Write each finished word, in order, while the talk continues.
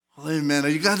Well, amen. Are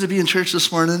you glad to be in church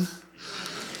this morning?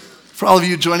 For all of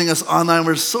you joining us online,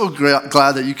 we're so glad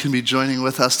that you can be joining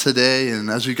with us today.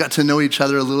 And as we got to know each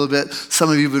other a little bit,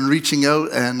 some of you have been reaching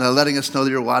out and letting us know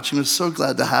that you're watching. We're so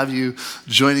glad to have you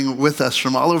joining with us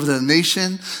from all over the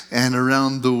nation and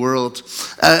around the world.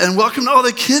 And welcome to all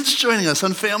the kids joining us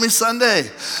on Family Sunday.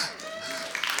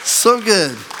 So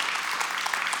good.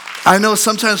 I know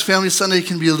sometimes Family Sunday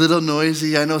can be a little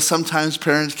noisy. I know sometimes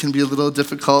parents can be a little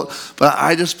difficult, but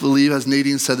I just believe, as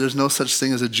Nadine said, there's no such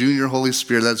thing as a junior Holy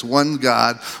Spirit. That's one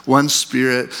God, one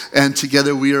Spirit, and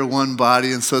together we are one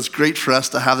body. And so it's great for us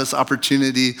to have this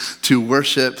opportunity to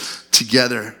worship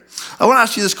together. I want to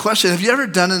ask you this question. Have you ever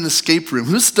done an escape room?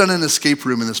 Who's done an escape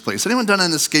room in this place? Anyone done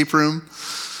an escape room?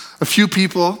 A few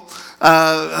people.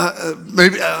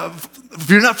 Maybe if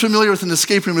you're not familiar with an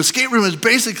escape room is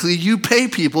basically you pay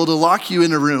people to lock you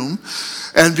in a room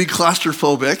and be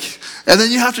claustrophobic, and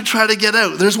then you have to try to get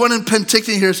out. There's one in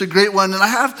Penticton here. It's a great one, and I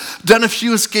have done a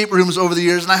few escape rooms over the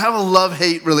years, and I have a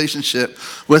love-hate relationship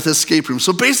with escape rooms.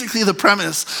 So basically the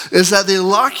premise is that they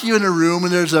lock you in a room,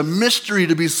 and there's a mystery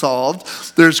to be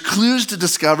solved. There's clues to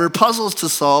discover, puzzles to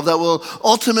solve that will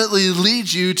ultimately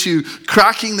lead you to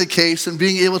cracking the case and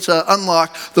being able to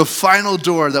unlock the final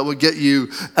door that will get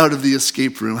you out of the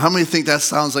escape room. How many think that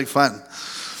sounds like fun?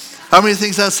 How many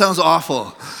think that sounds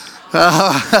awful?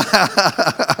 How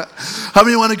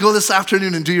many want to go this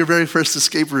afternoon and do your very first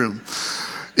escape room?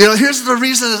 You know, here's the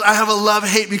reason is I have a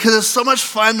love-hate, because it's so much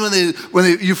fun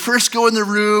when you first go in the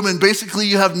room and basically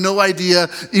you have no idea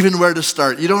even where to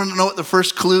start. You don't know what the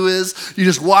first clue is. You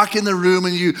just walk in the room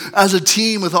and you, as a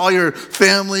team with all your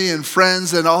family and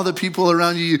friends and all the people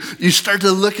around you, you start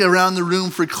to look around the room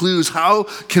for clues. How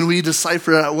can we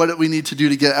decipher what we need to do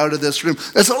to get out of this room?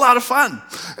 It's a lot of fun.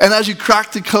 And as you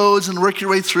crack the codes and work your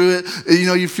way through it, you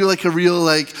know, you feel like a real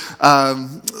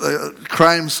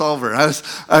crime solver. I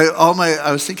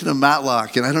was thinking of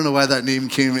Matlock, and I don't know why that name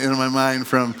came into my mind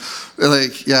from,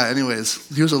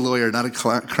 anyways, he was a lawyer, not a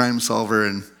crime solver,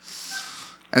 and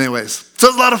anyways, so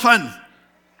it's a lot of fun,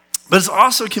 but it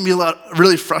also can be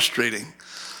really frustrating,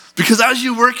 because as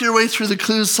you work your way through the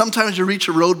clues, sometimes you reach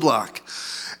a roadblock.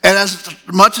 And as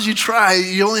much as you try,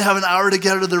 you only have an hour to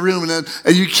get out of the room, and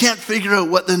you can't figure out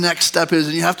what the next step is,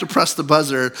 and you have to press the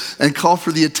buzzer and call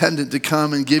for the attendant to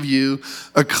come and give you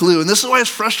a clue. And this is why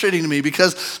it's frustrating to me,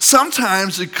 because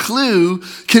sometimes the clue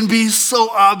can be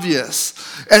so obvious.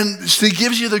 And she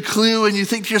gives you the clue, and you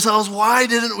think to yourselves, why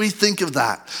didn't we think of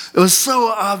that? It was so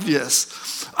obvious.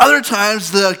 Other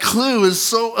times, the clue is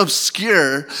so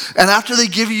obscure, and after they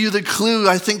give you the clue,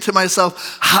 I think to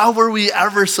myself, how were we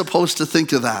ever supposed to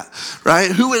think of that,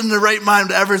 right? Who in their right mind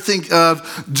would ever think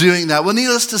of doing that? Well,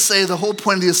 needless to say, the whole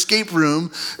point of the escape room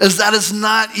is that it's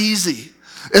not easy.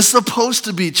 It's supposed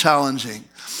to be challenging.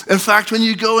 In fact, when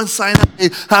you go and sign up, they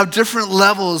have different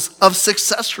levels of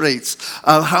success rates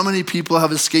of how many people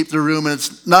have escaped the room, and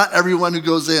it's not everyone who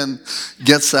goes in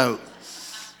gets out.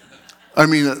 I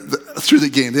mean, through the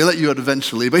game. They let you out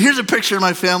eventually. But here's a picture of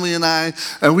my family and I,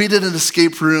 and we did an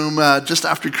escape room just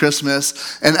after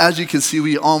Christmas. And as you can see,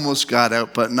 we almost got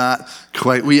out, but not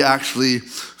quite. We actually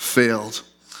failed.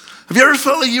 Have you ever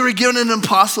felt like you were given an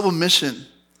impossible mission?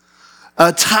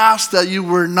 A task that you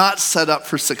were not set up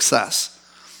for success?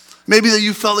 Maybe that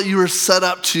you felt that you were set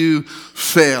up to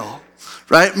fail.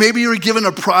 Right? Maybe you were given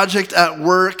a project at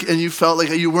work and you felt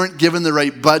like you weren't given the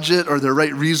right budget or the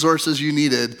right resources you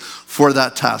needed for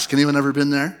that task. Anyone ever been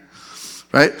there?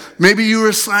 Right? Maybe you were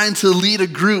assigned to lead a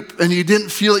group and you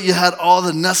didn't feel that you had all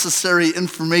the necessary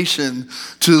information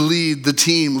to lead the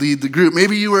team, lead the group.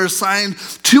 Maybe you were assigned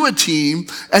to a team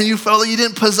and you felt that you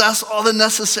didn't possess all the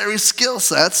necessary skill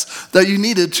sets that you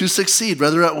needed to succeed,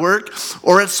 whether at work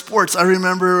or at sports. I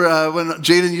remember when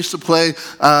Jaden used to play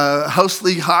house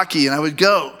league hockey, and I would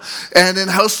go. And in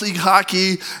house league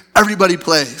hockey, everybody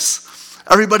plays.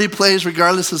 Everybody plays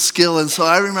regardless of skill, and so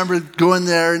I remember going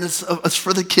there, and it's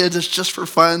for the kids, it's just for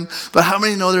fun, but how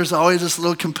many know there's always this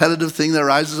little competitive thing that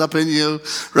rises up in you,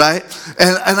 right?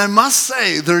 And I must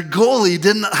say, their goalie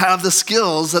didn't have the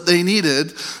skills that they needed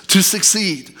to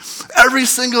succeed. Every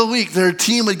single week, their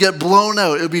team would get blown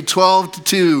out. It would be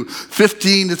 12-2,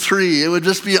 15-3. It would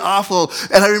just be awful.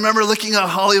 And I remember looking at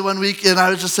Holly one week, and I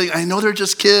was just saying, I know they're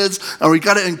just kids, and we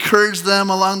got to encourage them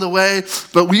along the way,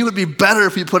 but we would be better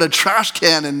if we put a trash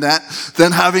can in net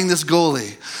than having this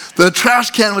goalie. The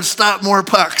trash can would stop more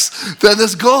pucks than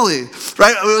this goalie,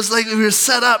 right? It was like we were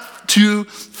set up to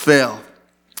fail.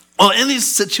 Well, in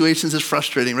these situations, it's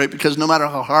frustrating, right? Because no matter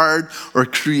how hard or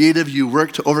creative you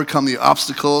work to overcome the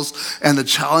obstacles and the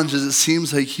challenges, it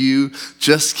seems like you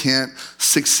just can't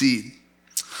succeed.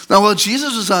 Now, while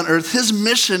Jesus was on earth, his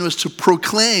mission was to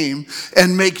proclaim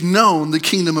and make known the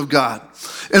kingdom of God.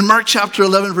 In Mark chapter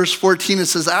 11, verse 14, it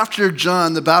says, after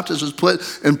John the Baptist was put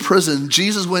in prison,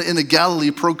 Jesus went into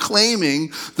Galilee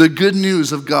proclaiming the good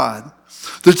news of God.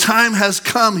 The time has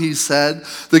come, he said.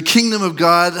 The kingdom of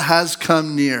God has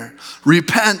come near.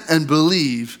 Repent and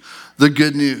believe the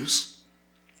good news.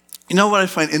 You know what I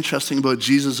find interesting about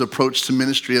Jesus' approach to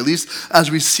ministry, at least as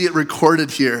we see it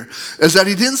recorded here, is that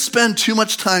he didn't spend too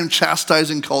much time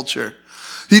chastising culture.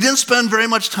 He didn't spend very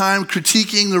much time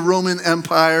critiquing the Roman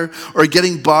Empire or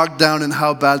getting bogged down in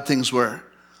how bad things were.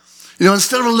 You know,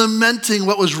 instead of lamenting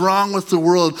what was wrong with the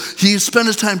world, he spent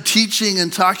his time teaching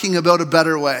and talking about a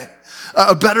better way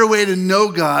to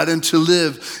know God and to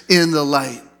live in the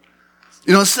light.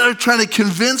 You know, instead of trying to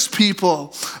convince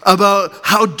people about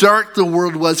how dark the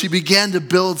world was, he began to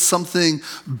build something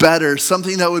better,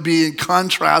 something that would be in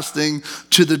contrasting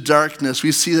to the darkness.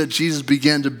 We see that Jesus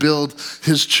began to build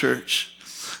his church.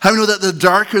 How do you know that the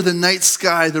darker the night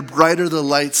sky, the brighter the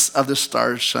lights of the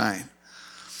stars shine?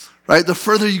 Right? The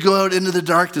further you go out into the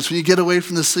darkness, when you get away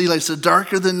from the city lights, the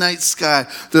darker the night sky,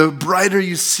 the brighter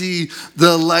you see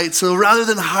the light. So rather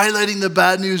than highlighting the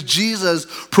bad news, Jesus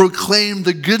proclaimed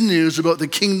the good news about the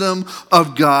kingdom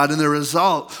of God. And the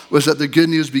result was that the good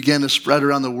news began to spread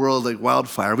around the world like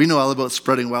wildfire. We know all about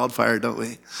spreading wildfire, don't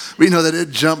we? We know that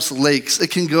it jumps lakes.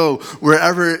 It can go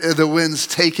wherever the winds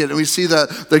take it. And we see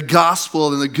that the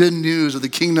gospel and the good news of the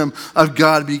kingdom of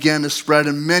God began to spread.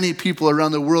 And many people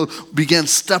around the world began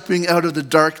stepping out of the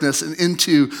darkness and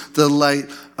into the light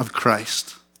of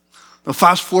Christ. Now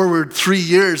fast forward 3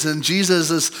 years and Jesus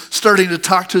is starting to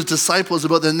talk to his disciples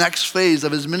about the next phase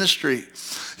of his ministry.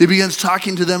 He begins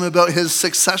talking to them about his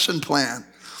succession plan.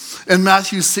 In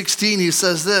Matthew 16, he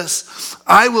says this,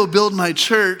 I will build my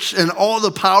church and all the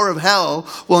power of hell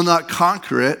will not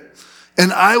conquer it.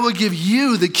 And I will give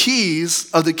you the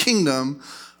keys of the kingdom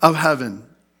of heaven.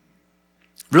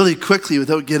 Really quickly,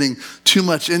 without getting too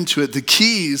much into it, the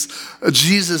keys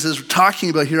Jesus is talking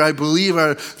about here, I believe,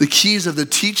 are the keys of the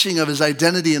teaching of his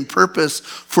identity and purpose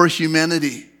for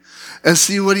humanity. And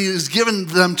see what he has given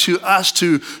them to us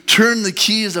to turn the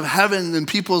keys of heaven in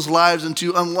people's lives and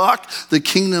to unlock the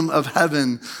kingdom of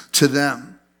heaven to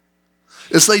them.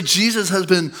 It's like Jesus has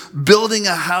been building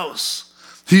a house.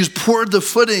 He's poured the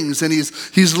footings and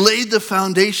he's laid the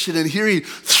foundation, and here he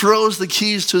throws the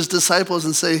keys to his disciples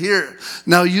and say, here,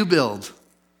 now you build.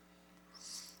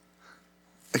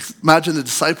 Imagine the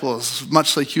disciples,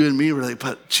 much like you and me, were like,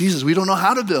 but Jesus, we don't know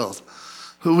how to build.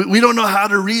 We don't know how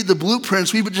to read the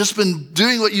blueprints. We've just been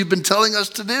doing what you've been telling us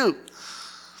to do.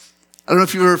 I don't know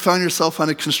if you've ever found yourself on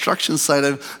a construction site.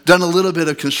 I've done a little bit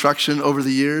of construction over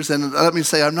the years, and let me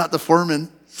say, I'm not the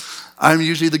foreman. I'm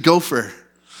usually the gopher.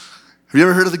 Have you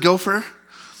ever heard of the gopher?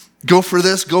 Go for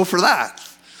this, go for that.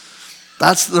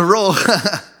 That's the role.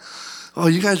 Oh,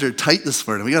 you guys are tight this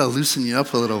morning. We got to loosen you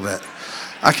up a little bit.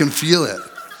 I can feel it.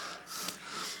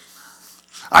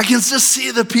 I can just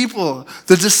see the people,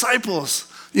 the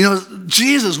disciples. You know,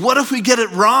 Jesus, what if we get it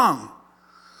wrong?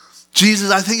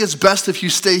 Jesus, I think it's best if you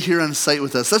stay here on site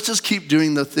with us. Let's just keep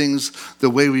doing the things the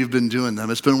way we've been doing them.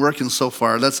 It's been working so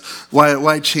far. That's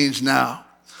why change now?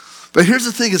 But here's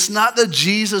the thing, it's not that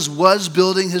Jesus was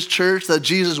building his church, that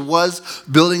Jesus was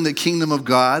building the kingdom of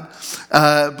God,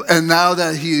 and now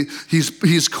that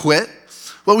he's quit.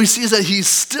 What we see is that he's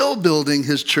still building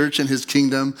his church and his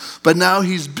kingdom, but now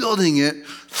he's building it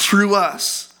through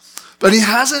us. But he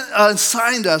hasn't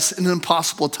assigned us an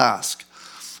impossible task.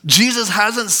 Jesus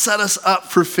hasn't set us up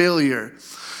for failure.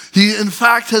 He, in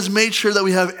fact, has made sure that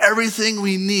we have everything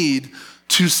we need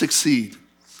to succeed.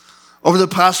 Over the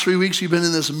past 3 weeks, we've been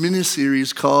in this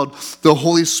mini-series called The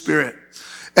Holy Spirit.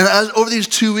 And over these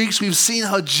 2 weeks, we've seen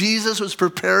how Jesus was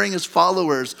preparing his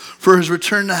followers for his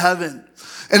return to heaven.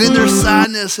 And in their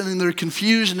sadness and in their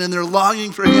confusion and their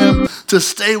longing for him to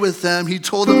stay with them, he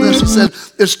told them this. He said,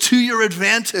 it's to your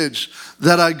advantage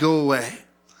that I go away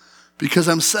because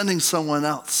I'm sending someone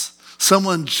else,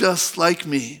 someone just like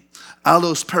me.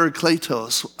 Allos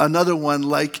Parakletos, another one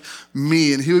like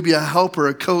me. And he would be a helper,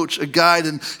 a coach, a guide.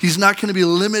 And he's not going to be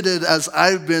limited as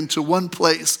I've been to one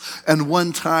place and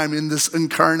one time in this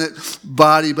incarnate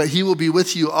body, but he will be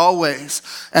with you always.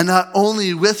 And not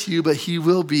only with you, but he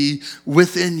will be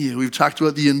within you. We've talked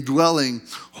about the indwelling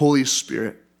Holy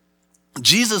Spirit.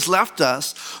 Jesus left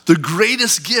us the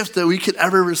greatest gift that we could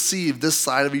ever receive this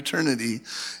side of eternity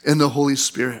in the Holy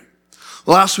Spirit.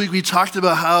 Last week, we talked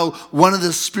about how one of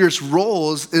the Spirit's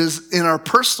roles is in our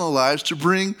personal lives to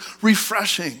bring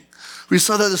refreshing. We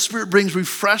saw that the Spirit brings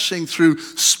refreshing through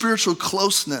spiritual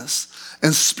closeness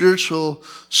and spiritual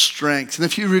strength. And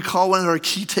if you recall, one of our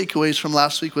key takeaways from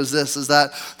last week was this, is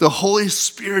that the Holy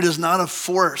Spirit is not a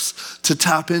force to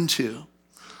tap into,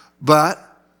 but,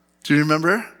 do you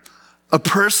remember? A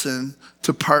person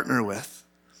to partner with.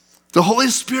 The Holy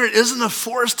Spirit isn't a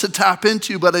force to tap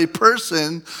into, but a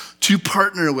person to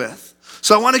partner with.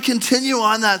 So I want to continue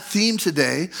on that theme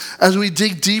today as we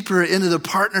dig deeper into the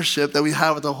partnership that we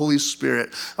have with the Holy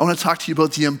Spirit. I want to talk to you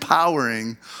about the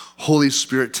empowering Holy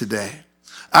Spirit today.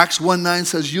 Acts 1:9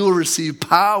 says, you will receive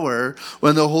power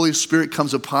when the Holy Spirit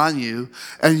comes upon you,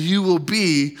 and you will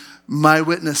be my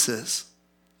witnesses.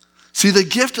 See, the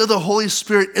gift of the Holy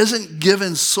Spirit isn't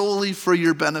given solely for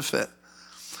your benefit.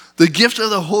 The gift of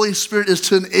the Holy Spirit is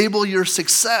to enable your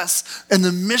success in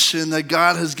the mission that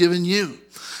God has given you,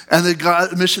 and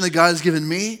the mission that God has given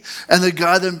me, and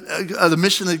the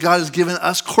mission that God has given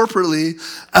us corporately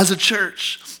as a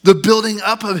church, the building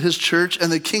up of his church and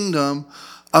the kingdom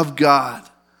of God.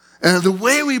 And the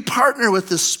way we partner with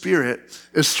the Spirit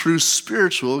is through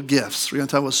spiritual gifts. We're going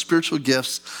to talk about spiritual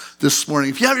gifts this morning.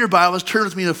 If you have your Bibles, turn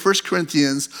with me to 1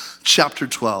 Corinthians chapter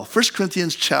 12. 1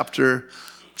 Corinthians chapter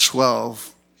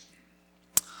 12.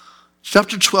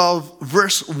 Chapter 12,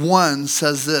 verse 1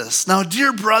 says this. Now,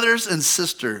 dear brothers and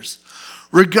sisters,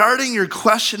 regarding your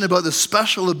question about the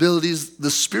special abilities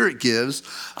the Spirit gives,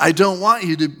 I don't want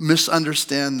you to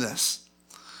misunderstand this.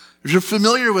 If you're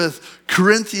familiar with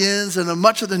Corinthians and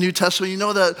much of the New Testament, you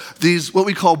know that these, what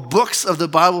we call books of the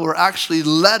Bible, were actually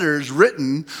letters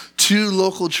written to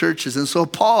local churches. And so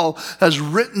Paul has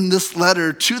written this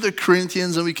letter to the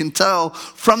Corinthians, and we can tell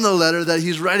from the letter that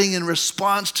he's writing in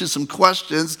response to some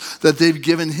questions that they've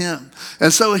given him.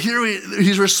 And so here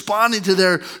he's responding to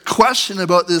their question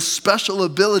about these special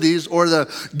abilities or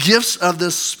the gifts of the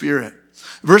Spirit.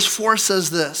 Verse 4 says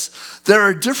this, there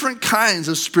are different kinds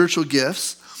of spiritual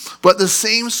gifts, but the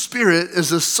same Spirit is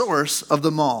the source of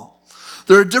them all.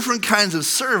 There are different kinds of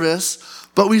service,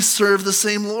 but we serve the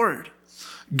same Lord.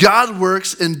 God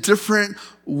works in different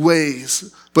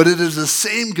ways, but it is the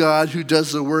same God who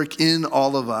does the work in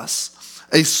all of us.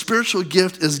 A spiritual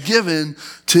gift is given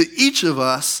to each of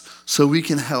us so we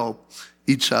can help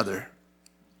each other.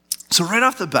 So right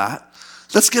off the bat,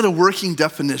 let's get a working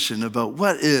definition about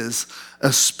what is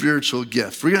a spiritual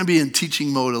gift. We're going to be in teaching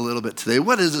mode a little bit today.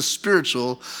 What is a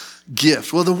spiritual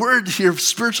gift? Well, the word here,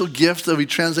 spiritual gift, that we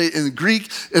translate in Greek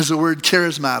is the word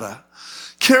charismata.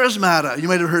 Charismata, you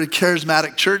might have heard of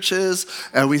charismatic churches,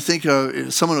 and we think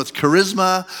of someone with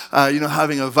charisma,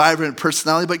 having a vibrant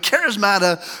personality, but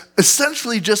charismata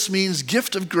essentially just means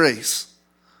gift of grace.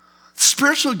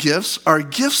 Spiritual gifts are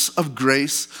gifts of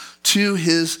grace to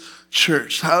his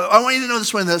church. I want you to know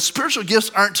this one, that spiritual gifts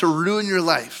aren't to ruin your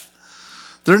life.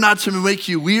 They're not to make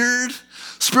you weird.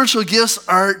 Spiritual gifts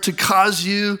are to cause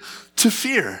you to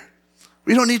fear.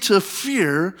 We don't need to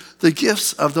fear the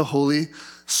gifts of the Holy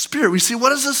Spirit. We see,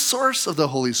 what is the source of the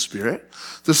Holy Spirit?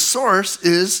 The source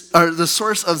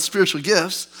of spiritual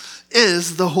gifts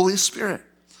is the Holy Spirit.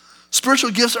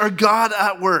 Spiritual gifts are God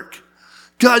at work.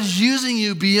 God using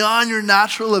you beyond your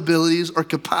natural abilities or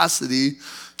capacity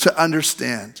to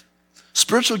understand.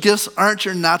 Spiritual gifts aren't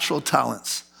your natural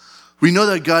talents. We know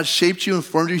that God shaped you and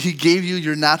formed you. He gave you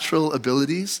your natural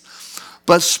abilities.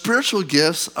 But spiritual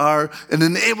gifts are an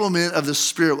enablement of the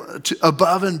Spirit to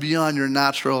above and beyond your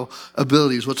natural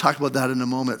abilities. We'll talk about that in a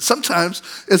moment. Sometimes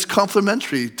it's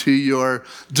complementary to your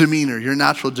demeanor, your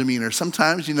natural demeanor.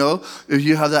 Sometimes, if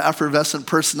you have that effervescent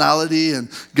personality and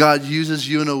God uses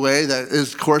you in a way that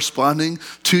is corresponding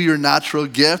to your natural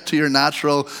gift, to your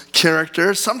natural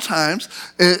character, sometimes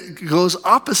it goes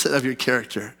opposite of your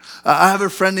character. I have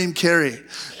a friend named Carrie,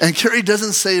 and Carrie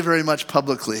doesn't say very much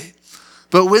publicly.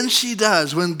 But when she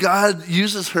does, when God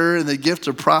uses her in the gift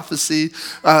of prophecy,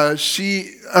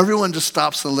 everyone just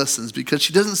stops and listens because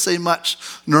she doesn't say much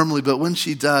normally, but when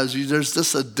she does, there's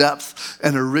just a depth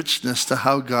and a richness to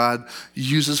how God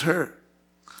uses her.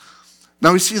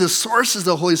 Now we see the source is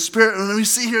the Holy Spirit, and we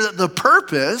see here that the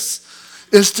purpose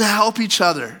is to help each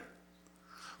other.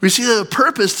 We see that the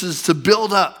purpose is to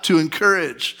build up, to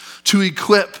encourage, to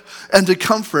equip, and to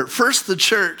comfort. First, the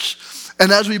church.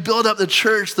 And as we build up the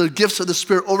church, the gifts of the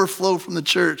Spirit overflow from the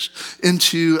church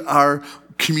into our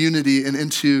community and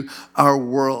into our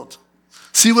world.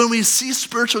 See, when we see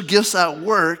spiritual gifts at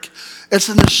work, it's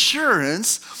an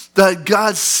assurance that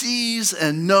God sees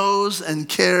and knows and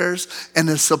cares and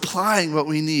is supplying what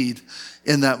we need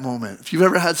in that moment. If you've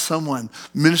ever had someone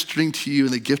ministering to you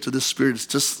in the gift of the Spirit, it's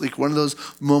just like one of those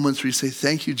moments where you say,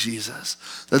 thank you, Jesus,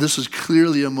 that this was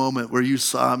clearly a moment where you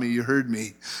saw me, you heard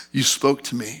me, you spoke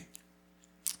to me.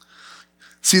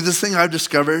 See, this thing I've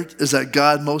discovered is that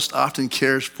God most often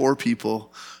cares for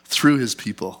people through his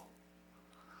people.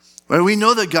 Right? We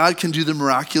know that God can do the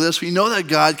miraculous. We know that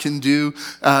God can do,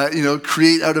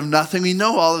 create out of nothing. We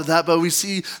know all of that, but we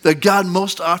see that God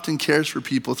most often cares for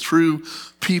people through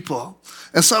people.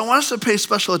 And so I want us to pay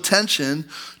special attention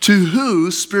to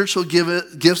who spiritual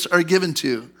gifts are given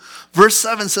to. Verse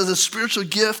 7 says a spiritual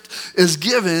gift is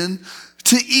given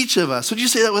to each of us. Would you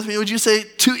say that with me? Would you say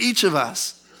to each of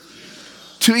us?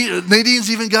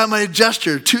 Nadine's even got my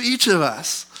gesture. To each of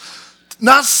us.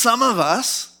 Not some of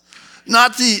us.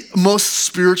 Not the most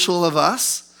spiritual of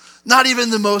us, not even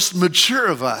the most mature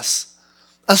of us.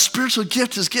 A spiritual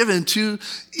gift is given to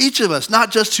each of us,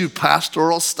 not just to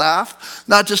pastoral staff,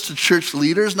 not just to church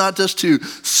leaders, not just to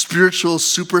spiritual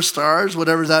superstars,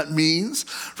 whatever that means,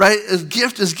 right? A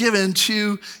gift is given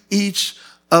to each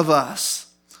of us.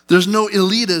 There's no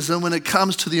elitism when it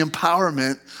comes to the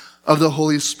empowerment of the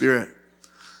Holy Spirit.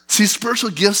 See, spiritual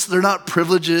gifts, they're not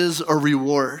privileges or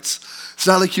rewards. It's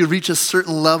not like you reach a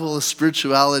certain level of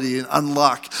spirituality and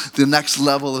unlock the next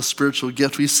level of spiritual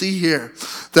gift. We see here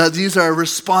that these are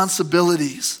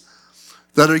responsibilities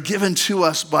that are given to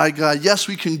us by God. Yes,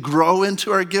 we can grow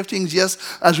into our giftings. Yes,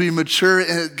 as we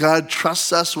mature, God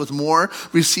trusts us with more.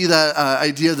 We see that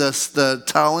idea, the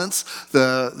talents,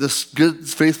 this good,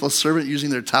 faithful servant using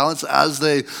their talents. As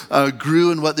they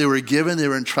grew in what they were given, they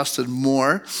were entrusted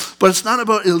more. But it's not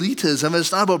about elitism.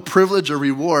 It's not about privilege or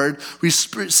reward. We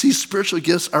see spiritual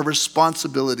gifts are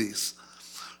responsibilities.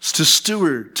 It's to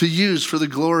steward, to use for the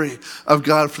glory of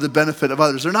God, for the benefit of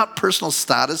others. They're not personal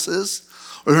statuses.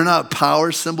 Or they're not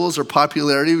power symbols or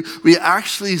popularity. We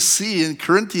actually see in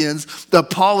Corinthians that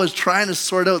Paul was trying to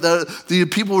sort out that the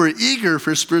people were eager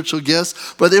for spiritual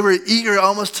gifts, but they were eager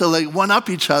almost to like one-up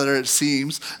each other, it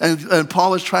seems. And Paul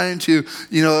was trying to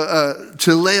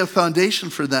lay a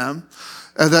foundation for them,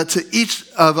 that to each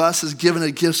of us is given a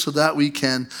gift so that we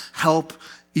can help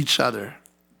each other.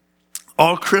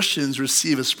 All Christians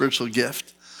receive a spiritual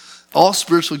gift. All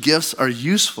spiritual gifts are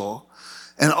useful.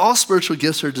 And all spiritual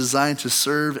gifts are designed to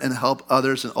serve and help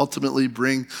others and ultimately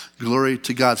bring glory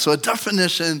to God. So a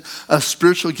definition of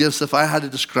spiritual gifts, if I had to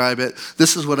describe it,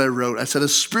 this is what I wrote. I said a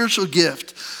spiritual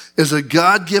gift is a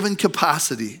God-given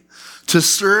capacity to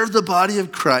serve the body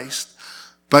of Christ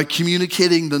by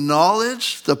communicating the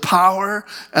knowledge, the power,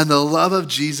 and the love of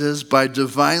Jesus by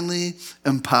divinely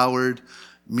empowered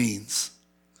means.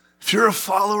 If you're a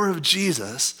follower of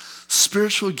Jesus,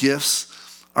 spiritual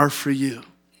gifts are for you.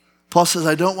 Paul says,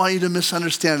 I don't want you to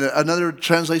misunderstand it. Another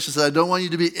translation says, I don't want you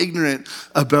to be ignorant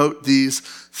about these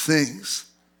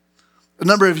things. A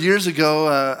number of years ago,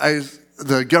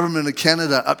 the government of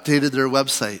Canada updated their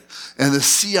website. And the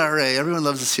CRA, everyone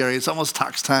loves the CRA. It's almost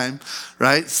tax time,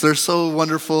 right? So they're so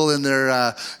wonderful in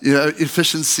their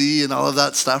efficiency and all of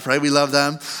that stuff, right? We love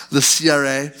them, the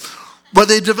CRA. But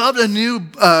they developed a new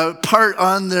part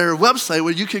on their website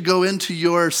where you could go into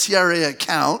your CRA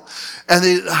account, and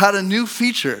they had a new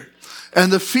feature. And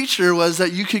the feature was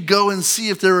that you could go and see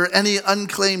if there were any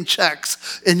unclaimed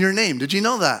checks in your name. Did you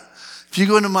know that? If you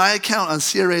go into my account on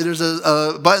CRA, there's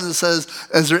a button that says,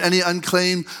 is there any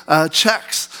unclaimed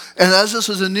checks? And as this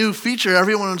was a new feature,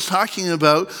 everyone was talking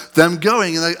about them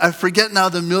going. And I forget now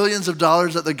the millions of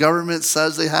dollars that the government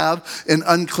says they have in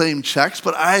unclaimed checks.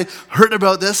 But I heard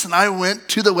about this and I went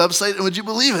to the website, and would you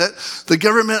believe it? The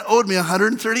government owed me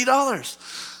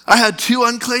 $130. I had 2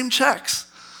 unclaimed checks.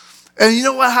 And you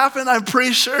know what happened? I'm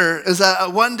pretty sure is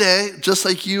that one day, just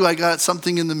like you, I got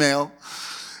something in the mail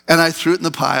and I threw it in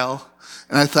the pile.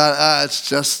 And I thought, it's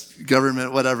just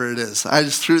government, whatever it is. I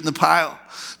just threw it in the pile.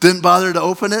 Didn't bother to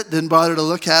open it, didn't bother to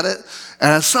look at it.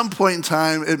 And at some point in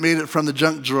time, it made it from the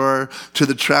junk drawer to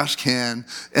the trash can,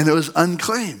 and it was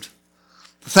unclaimed.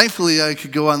 Thankfully, I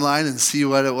could go online and see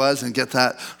what it was and get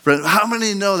that. But how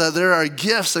many know that there are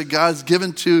gifts that God's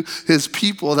given to his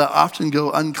people that often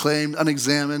go unclaimed,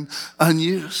 unexamined,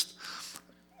 unused?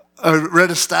 I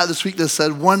read a stat this week that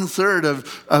said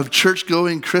 1/3 of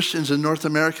church-going Christians in North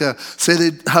America say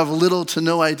they have little to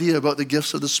no idea about the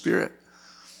gifts of the Spirit.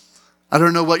 I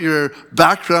don't know what your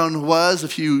background was,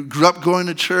 if you grew up going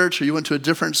to church or you went to a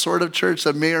different sort of church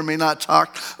that may or may not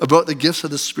talk about the gifts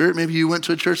of the Spirit. Maybe you went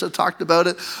to a church that talked about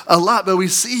it a lot, but we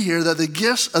see here that the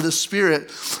gifts of the Spirit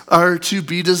are to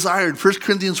be desired. 1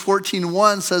 Corinthians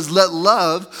 14:1 says, let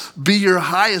love be your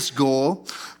highest goal,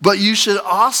 but you should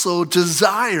also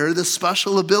desire the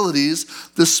special abilities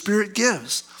the Spirit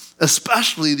gives,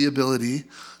 especially the ability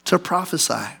to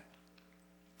prophesy.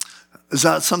 Is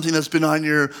that something that's been on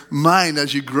your mind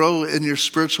as you grow in your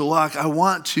spiritual walk? I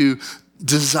want to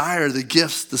desire the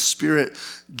gifts the Spirit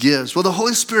gives. Well, the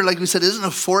Holy Spirit, like we said, isn't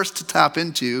a force to tap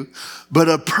into, but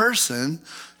a person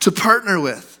to partner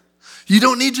with. You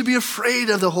don't need to be afraid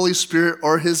of the Holy Spirit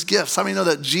or his gifts. How many know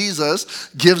that Jesus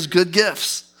gives good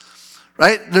gifts?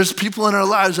 Right? There's people in our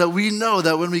lives that we know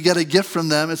that when we get a gift from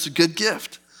them, it's a good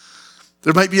gift.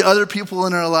 There might be other people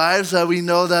in our lives that we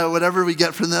know that whatever we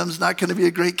get from them is not going to be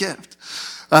a great gift.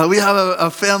 We have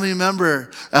a family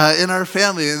member in our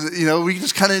family, and we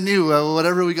just kind of knew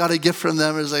whatever we got a gift from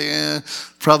them is like,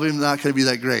 probably not going to be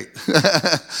that great.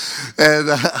 And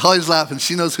Holly's laughing.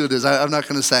 She knows who it is. I'm not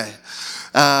going to say.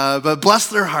 But bless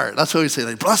their heart. That's what we say.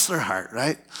 Like, bless their heart,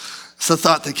 right? It's the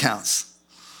thought that counts,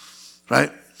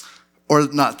 right? Or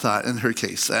not thought in her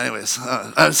case. Anyways,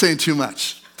 I was saying too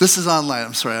much. This is online.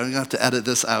 I'm sorry. I'm going to have to edit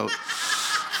this out.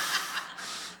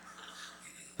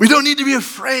 We don't need to be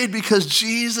afraid because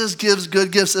Jesus gives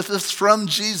good gifts. If it's from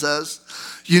Jesus,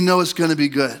 you know it's going to be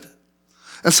good.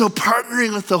 And so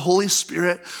partnering with the Holy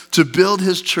Spirit to build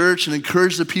his church and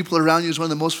encourage the people around you is one of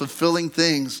the most fulfilling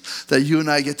things that you and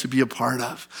I get to be a part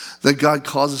of, that God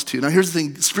calls us to. Now here's the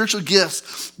thing. Spiritual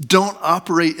gifts don't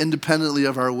operate independently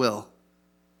of our will.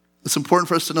 It's important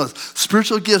for us to know this.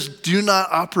 Spiritual gifts do not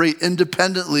operate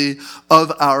independently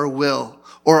of our will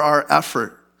or our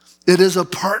effort. It is a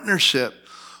partnership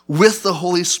with the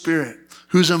Holy Spirit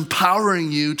who's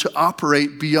empowering you to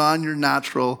operate beyond your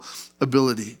natural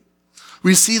ability.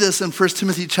 We see this in 1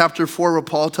 Timothy chapter 4 where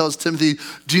Paul tells Timothy,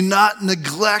 do not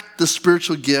neglect the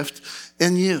spiritual gift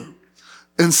in you.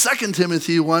 In 2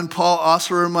 Timothy 1, Paul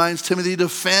also reminds Timothy to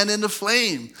fan into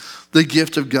flame the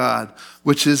gift of God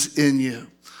which is in you.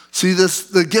 See,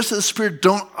 the gifts of the Spirit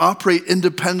don't operate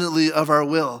independently of our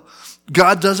will.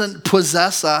 God doesn't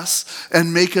possess us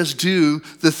and make us do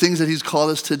the things that he's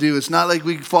called us to do. It's not like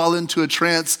we fall into a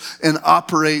trance and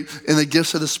operate in the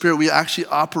gifts of the Spirit. We actually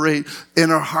operate in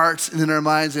our hearts and in our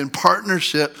minds in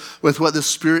partnership with what the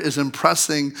Spirit is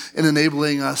impressing and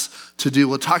enabling us to do.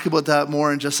 We'll talk about that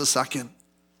more in just a second.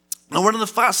 Now, one of the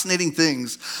fascinating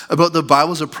things about the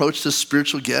Bible's approach to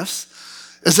spiritual gifts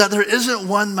is that there isn't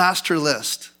one master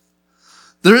list.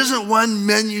 There isn't one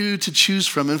menu to choose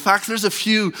from. In fact, there's a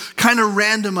few kind of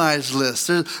randomized lists.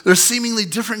 There's seemingly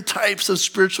different types of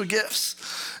spiritual gifts.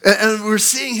 And we're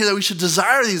seeing here that we should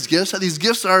desire these gifts, that these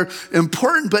gifts are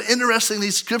important, but interestingly,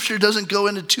 Scripture doesn't go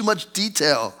into too much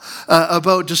detail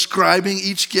about describing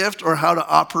each gift or how to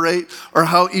operate or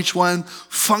how each one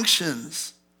functions.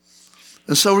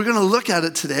 And so we're going to look at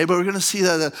it today, but we're going to see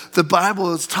that the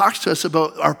Bible talks to us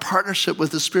about our partnership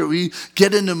with the Spirit. We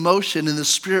get into motion, and the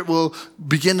Spirit will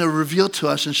begin to reveal to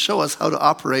us and show us how to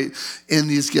operate in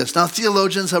these gifts. Now,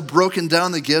 theologians have broken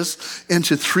down the gifts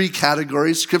into three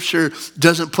categories. Scripture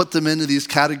doesn't put them into these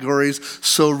categories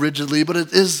so rigidly, but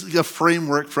it is a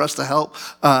framework for us to help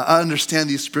understand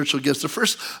these spiritual gifts. The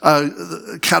first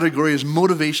category is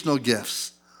motivational gifts.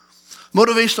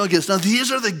 Motivational gifts. Now,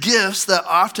 these are the gifts that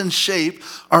often shape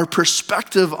our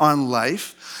perspective on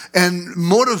life and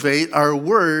motivate our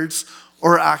words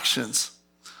or actions.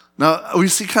 Now, we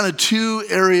see kind of two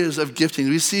areas of gifting.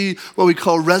 We see what we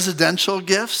call residential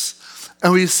gifts,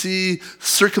 and we see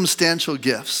circumstantial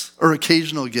gifts or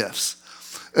occasional gifts.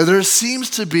 There seems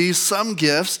to be some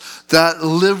gifts that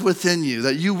live within you,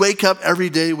 that you wake up every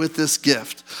day with this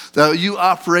gift, that you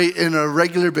operate in a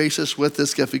regular basis with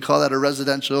this gift. We call that a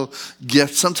residential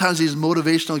gift. Sometimes these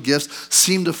motivational gifts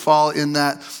seem to fall in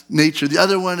that nature. The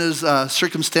other one is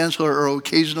circumstantial or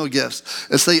occasional gifts.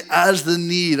 It's like as the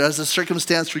need, as the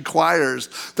circumstance requires,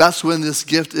 that's when this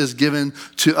gift is given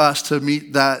to us to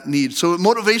meet that need. So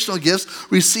motivational gifts,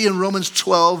 we see in Romans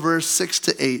 12, verse 6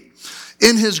 to 8.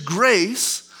 In his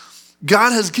grace,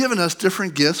 God has given us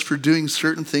different gifts for doing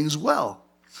certain things well.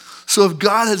 So if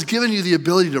God has given you the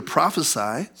ability to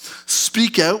prophesy,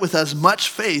 speak out with as much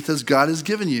faith as God has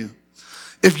given you.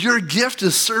 If your gift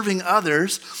is serving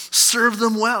others, serve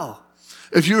them well.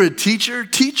 If you're a teacher,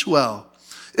 teach well.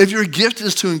 If your gift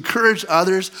is to encourage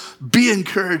others, be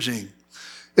encouraging.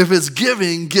 If it's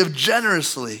giving, give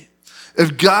generously.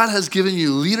 If God has given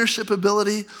you leadership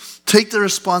ability, take the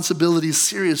responsibility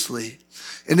seriously.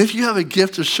 And if you have a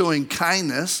gift of showing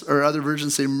kindness, or other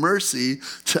versions say mercy,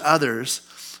 to others,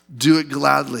 do it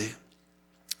gladly.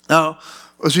 Now,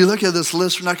 as we look at this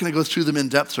list, we're not going to go through them in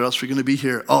depth or else we're going to be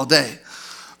here all day.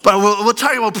 But we'll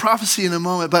talk about prophecy in a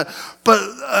moment. But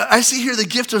I see here the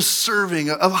gift of serving,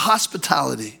 of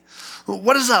hospitality.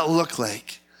 What does that look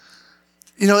like?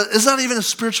 it's not even a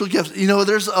spiritual gift.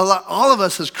 There's a lot, all of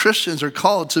us as Christians are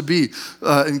called to be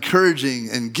encouraging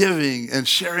and giving and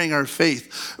sharing our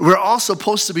faith. We're all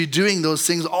supposed to be doing those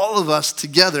things, all of us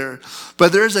together.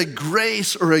 But there's a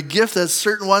grace or a gift that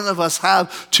certain one of us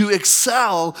have to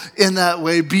excel in that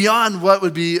way beyond what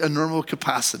would be a normal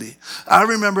capacity. I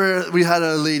remember we had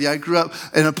a lady, I grew up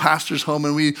in a pastor's home,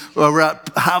 and we were at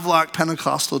Havelock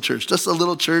Pentecostal Church, just a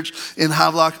little church in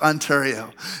Havelock,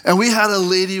 Ontario. And we had a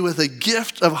lady with a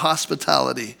gift of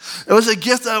hospitality. It was a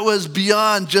gift that was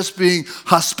beyond just being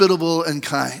hospitable and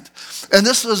kind. And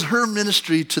this was her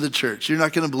ministry to the church. You're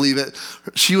not going to believe it.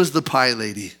 She was the pie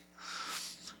lady.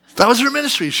 That was her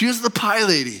ministry. She was the pie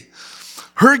lady.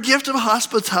 Her gift of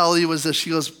hospitality was that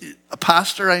she goes,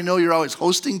 Pastor, I know you're always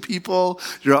hosting people.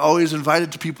 You're always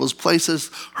invited to people's places.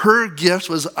 Her gift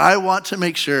was, I want to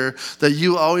make sure that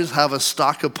you always have a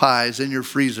stock of pies in your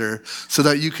freezer so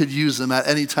that you could use them at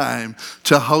any time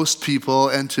to host people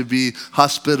and to be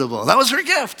hospitable. That was her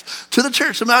gift to the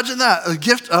church. Imagine that, a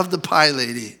gift of the pie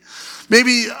lady.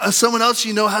 Maybe someone else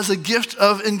has a gift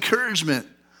of encouragement.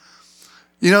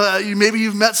 Maybe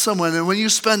you've met someone, and when you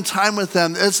spend time with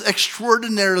them, it's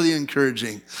extraordinarily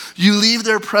encouraging. You leave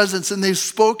their presence, and they've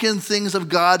spoken things of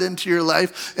God into your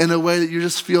life in a way that you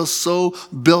just feel so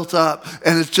built up,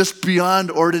 and it's just beyond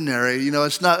ordinary.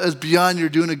 It's beyond you're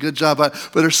doing a good job,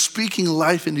 but they're speaking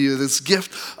life into you, this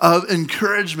gift of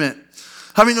encouragement.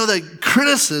 How many know that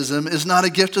criticism is not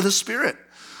a gift of the Spirit?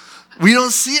 We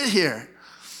don't see it here,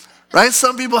 right?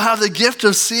 Some people have the gift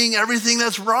of seeing everything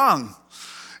that's wrong,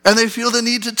 and they feel the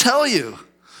need to tell you.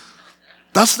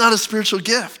 That's not a spiritual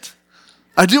gift.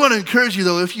 I do want to encourage you,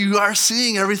 though, if you are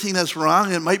seeing everything that's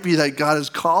wrong, it might be that God is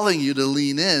calling you to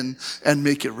lean in and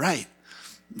make it right.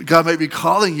 God might be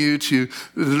calling you to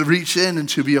reach in and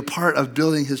to be a part of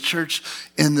building his church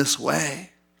in this way.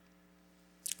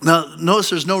 Now, notice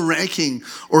there's no ranking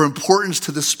or importance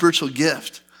to the spiritual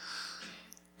gift.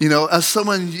 As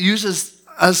someone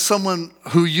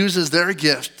who uses their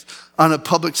gift on a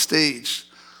public stage,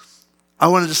 I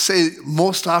wanted to say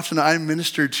most often I'm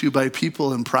ministered to by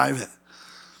people in private.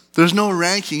 There's no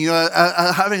ranking.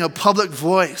 Having a public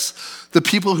voice, the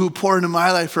people who pour into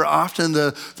my life are often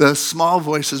the small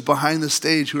voices behind the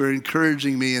stage who are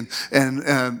encouraging me and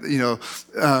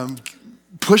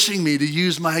pushing me to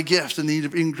use my gift in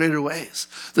even greater ways.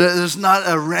 There's not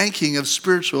a ranking of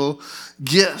spiritual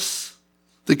gifts.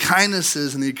 The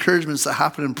kindnesses and the encouragements that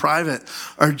happen in private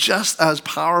are just as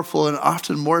powerful and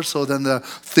often more so than the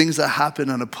things that happen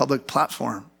on a public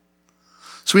platform.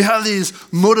 So we have these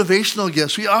motivational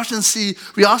gifts. We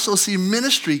also see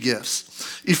ministry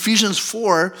gifts. Ephesians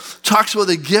 4 talks about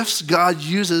the gifts God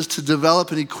uses to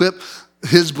develop and equip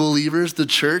his believers, the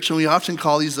church, and we often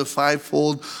call these the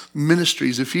fivefold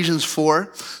ministries. Ephesians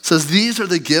 4 says these are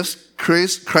the gifts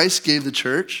Christ gave the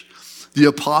church: the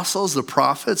apostles, the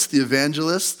prophets, the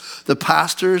evangelists, the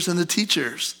pastors, and the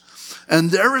teachers.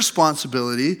 And their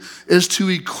responsibility is to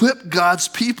equip God's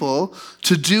people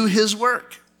to do his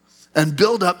work and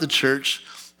build up the church,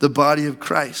 the body of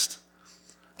Christ.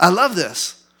 I love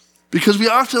this because we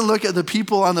often look at the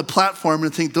people on the platform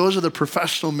and think those are the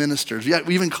professional ministers. Yeah,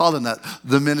 we even call them that,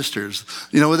 the ministers.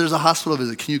 When there's a hospital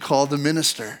visit, can you call the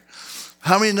minister?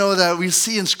 How many know that we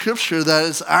see in Scripture that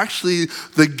it's actually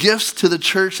the gifts to the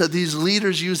church that these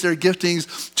leaders use their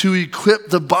giftings to equip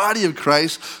the body of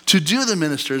Christ to do the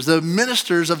ministers? The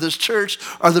ministers of this church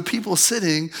are the people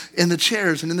sitting in the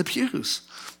chairs and in the pews.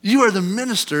 You are the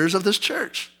ministers of this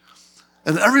church.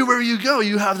 And everywhere you go,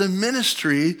 you have the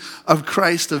ministry of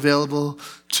Christ available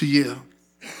to you.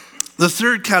 The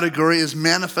third category is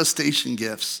manifestation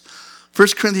gifts. 1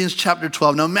 Corinthians chapter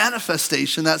 12. Now,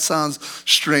 manifestation, that sounds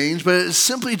strange, but it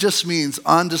simply just means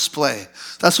on display.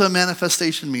 That's what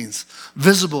manifestation means.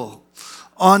 Visible,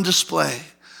 on display.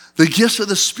 The gifts of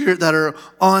the Spirit that are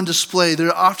on display,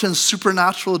 they're often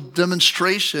supernatural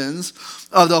demonstrations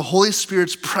of the Holy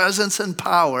Spirit's presence and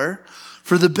power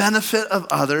for the benefit of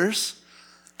others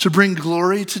to bring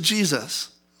glory to Jesus.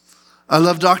 I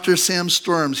love Dr. Sam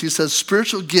Storms. He says,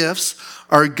 spiritual gifts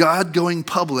are God going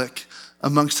public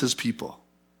amongst his people.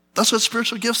 That's what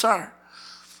spiritual gifts are.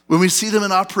 When we see them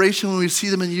in operation, when we see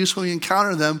them in use, when we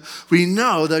encounter them, we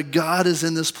know that God is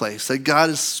in this place, that God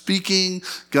is speaking,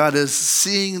 God is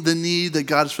seeing the need, that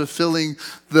God is fulfilling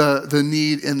the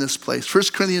need in this place. 1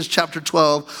 Corinthians chapter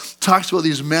 12 talks about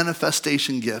these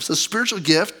manifestation gifts. A spiritual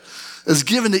gift is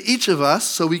given to each of us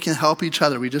so we can help each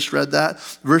other. We just read that.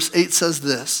 Verse 8 says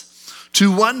this: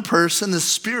 to one person, the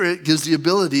Spirit gives the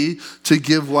ability to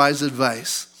give wise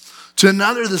advice. To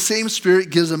another, the same Spirit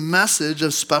gives a message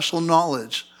of special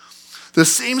knowledge. The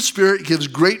same Spirit gives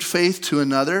great faith to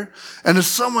another, and to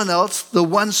someone else, the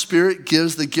one Spirit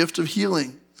gives the gift of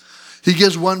healing. He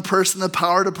gives one person the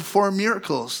power to perform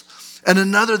miracles, and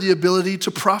another the ability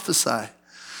to prophesy.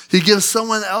 He gives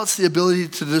someone else the ability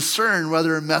to discern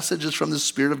whether a message is from the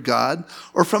Spirit of God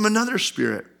or from another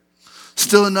spirit.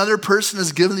 Still another person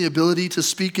is given the ability to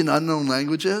speak in unknown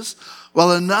languages,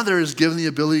 while another is given the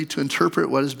ability to interpret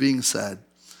what is being said.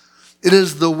 It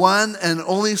is the one and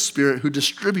only Spirit who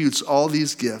distributes all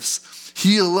these gifts.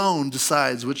 He alone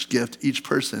decides which gift each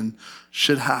person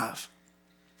should have.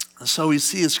 And so we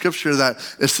see in Scripture that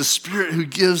it's the Spirit who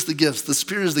gives the gifts. The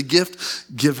Spirit is the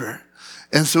gift giver.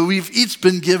 And so we've each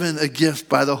been given a gift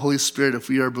by the Holy Spirit if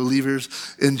we are believers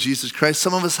in Jesus Christ.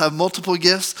 Some of us have multiple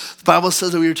gifts. The Bible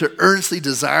says that we are to earnestly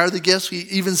desire the gifts. We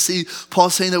even see Paul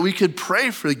saying that we could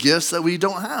pray for the gifts that we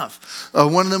don't have.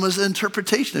 One of them is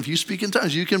interpretation. If you speak in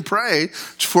tongues, you can pray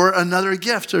for another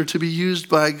gift or to be used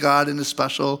by God in a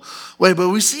special way. But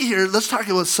we see here, let's talk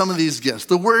about some of these gifts.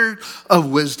 The word of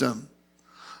wisdom.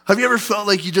 Have you ever felt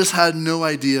like you just had no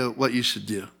idea what you should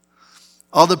do?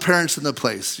 All the parents in the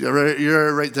place,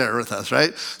 you're right there with us,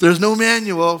 right? There's no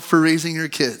manual for raising your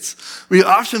kids. We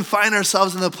often find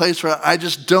ourselves in the place where I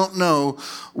just don't know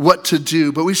what to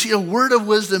do. But we see a word of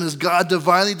wisdom as God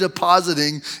divinely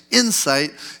depositing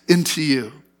insight into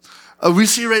you. We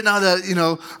see right now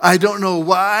that, I don't know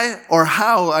why or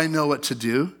how I know what to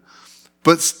do,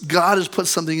 but God has put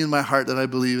something in my heart that I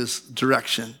believe is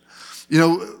direction.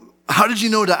 How did you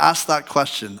know to ask that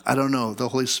question? I don't know. The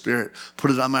Holy Spirit put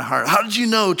it on my heart. How did you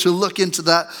know to look into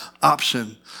that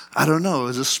option? I don't know. It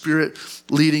was the Spirit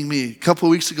leading me. A couple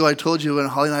of weeks ago, I told you when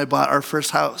Holly and I bought our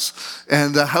first house.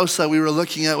 And the house that we were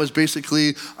looking at was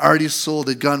basically already sold.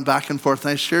 It had gone back and forth.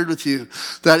 And I shared with you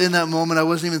that in that moment, I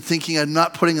wasn't even thinking, I'm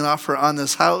not putting an offer on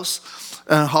this house.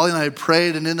 And Holly and I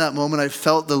prayed. And in that moment, I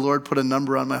felt the Lord put a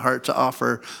number on my heart to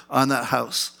offer on that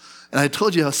house. And I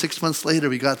told you how 6 months later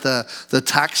we got the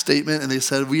tax statement and they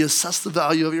said, we assess the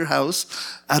value of your house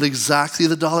at exactly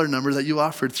the dollar number that you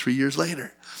offered 3 years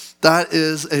later. That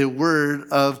is a word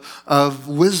of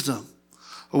wisdom,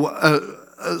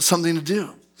 something to do,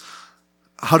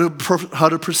 how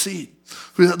to proceed.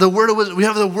 We have the word of wisdom. We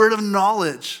have the word of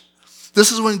knowledge.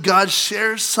 This is when God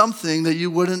shares something that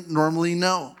you wouldn't normally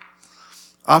know.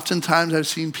 Oftentimes I've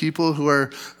seen people who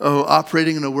are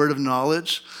operating in a word of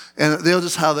knowledge, and they'll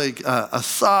just have like a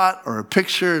thought or a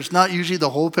picture. It's not usually the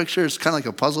whole picture. It's kind of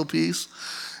like a puzzle piece.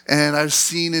 And I've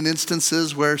seen in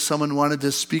instances where someone wanted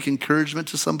to speak encouragement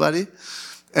to somebody,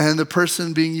 and the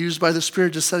person being used by the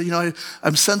Spirit just said,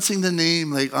 I'm sensing the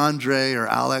name like Andre or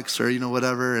Alex or,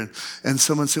 whatever. And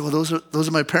someone said, well, those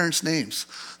are my parents' names.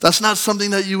 That's not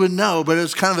something that you would know, but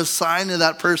it's kind of a sign to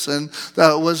that person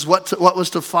that was what was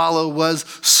to follow was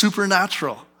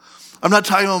supernatural. I'm not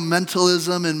talking about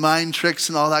mentalism and mind tricks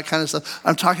and all that kind of stuff.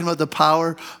 I'm talking about the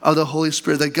power of the Holy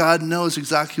Spirit, that God knows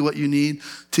exactly what you need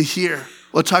to hear.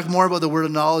 We'll talk more about the word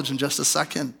of knowledge in just a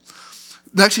second.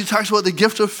 Next, he talks about the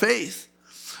gift of faith.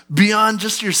 Beyond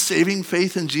just your saving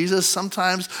faith in Jesus,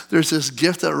 sometimes there's this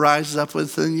gift that rises up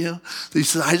within you. That you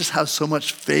say, I just have so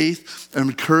much faith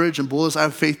and courage and boldness. I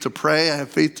have faith to pray. I have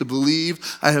faith to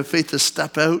believe. I have faith to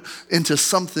step out into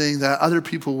something that other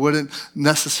people wouldn't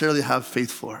necessarily have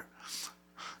faith for.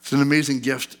 It's an amazing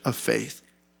gift of faith.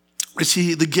 We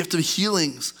see the gift of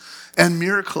healings and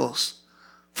miracles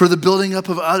for the building up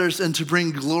of others and to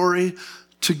bring glory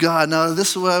to God. Now,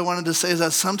 this is what I wanted to say is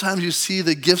that sometimes you see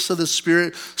the gifts of the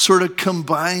Spirit sort of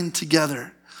combined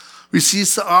together. We see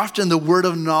so often the word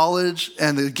of knowledge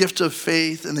and the gift of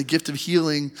faith and the gift of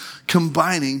healing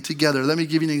combining together. Let me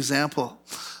give you an example.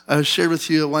 I shared with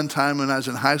you at one time when I was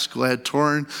in high school, I had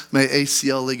torn my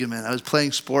ACL ligament. I was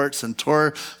playing sports and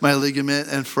tore my ligament.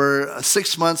 And for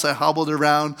 6 months, I hobbled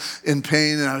around in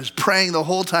pain. And I was praying the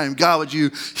whole time, God, would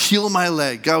you heal my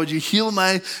leg? God, would you heal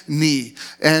my knee?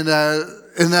 And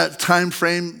in that time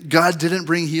frame, God didn't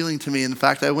bring healing to me. In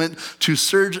fact, I went to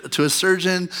a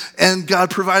surgeon, and God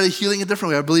provided healing a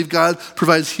different way. I believe God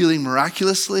provides healing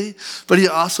miraculously, but he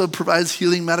also provides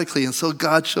healing medically. And so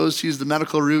God chose to use the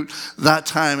medical route that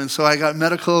time. And so I got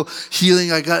medical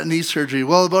healing. I got knee surgery.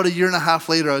 Well, about 1.5 years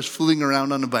later, I was fooling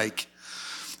around on a bike.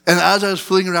 And as I was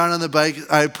fooling around on the bike,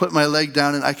 I put my leg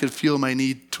down and I could feel my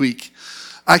knee tweak.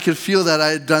 I could feel that I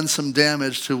had done some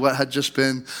damage to what had just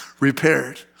been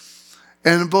repaired.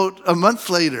 And about a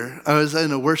month later, I was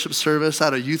in a worship service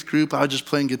at a youth group. I was just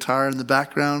playing guitar in the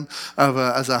background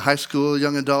as a high school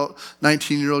young adult,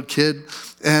 19-year-old kid.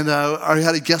 And I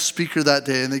had a guest speaker that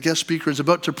day, and the guest speaker was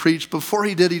about to preach. Before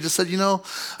he did, he just said,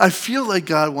 I feel like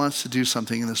God wants to do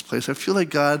something in this place. I feel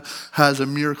like God has a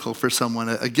miracle for someone,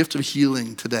 a gift of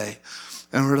healing today.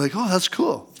 And we're like, oh, that's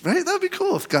cool, right? That would be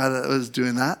cool if God was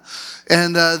doing that.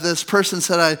 And this person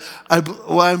said,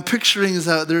 what I'm picturing is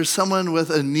that there's someone with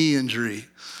a knee injury.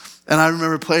 And I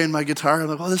remember playing my guitar. I'm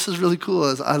like, oh, this is really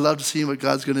cool. I love to see what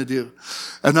God's going to do.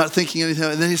 I'm not thinking anything.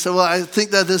 And then he said, well, I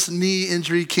think that this knee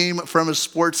injury came from a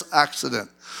sports accident.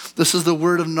 This is the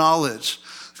word of knowledge.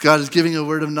 God is giving a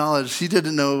word of knowledge. He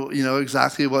didn't know,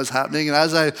 exactly what was happening. And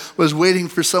as I was waiting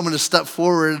for someone to step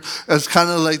forward, it's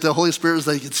kind of like the Holy Spirit was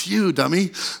like, it's you,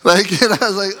 dummy. And I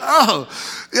was like, oh,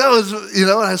 yeah, it was, and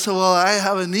I said, well, I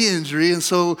have a knee injury. And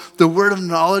so the word of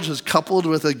knowledge was coupled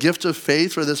with a gift of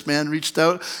faith where this man reached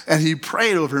out and he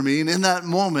prayed over me. And in that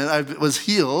moment, I was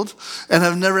healed and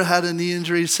I've never had a knee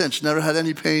injury since, never had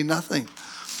any pain, nothing.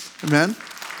 Amen.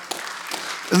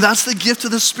 And that's the gift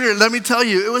of the Spirit. Let me tell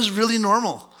you, it was really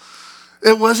normal.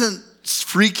 It wasn't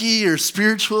freaky or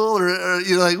spiritual or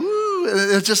you're like,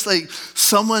 woo. It's just like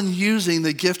someone using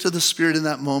the gift of the Spirit in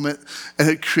that moment, and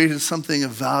it created something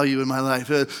of value in my life.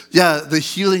 The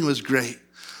healing was great.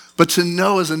 But to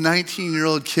know as a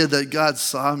 19-year-old kid that God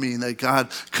saw me and that God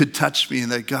could touch me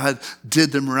and that God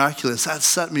did the miraculous, that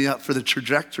set me up for the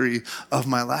trajectory of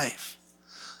my life.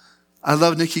 I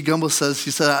love Nicky Gumbel says, he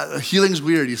said, healing's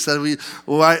weird. He said,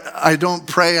 I don't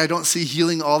pray. I don't see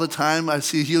healing all the time. I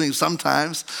see healing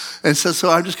sometimes. And says,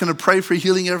 so I'm just going to pray for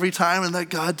healing every time and let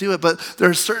God do it. But there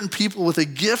are certain people with a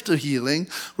gift of healing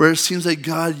where it seems like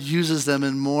God uses them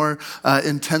in more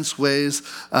intense ways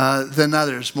than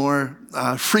others, more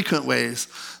frequent ways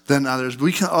than others.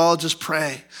 We can all just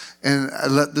pray and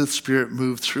let the Spirit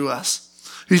move through us.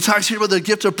 He talks here about the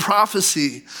gift of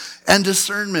prophecy and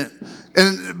discernment.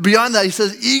 And beyond that, he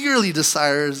says, eagerly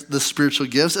desires the spiritual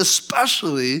gifts,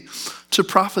 especially to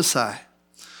prophesy.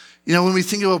 When we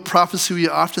think about prophecy, we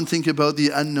often think about the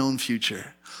unknown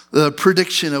future, the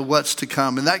prediction of what's to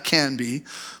come, and that can be.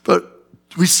 But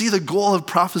we see the goal of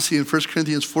prophecy in 1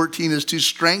 Corinthians 14 is to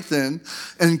strengthen,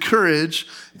 encourage,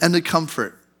 and to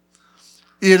comfort.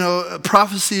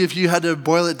 Prophecy, if you had to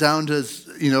boil it down to,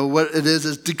 what it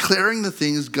is declaring the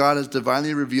things God has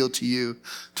divinely revealed to you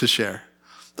to share.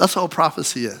 That's all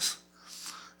prophecy is.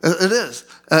 It is.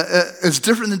 It's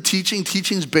different than teaching.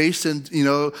 Teaching's based in,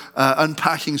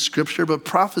 unpacking scripture, but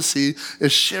prophecy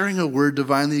is sharing a word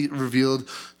divinely revealed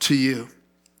to you.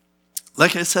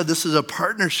 Like I said, this is a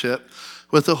partnership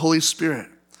with the Holy Spirit.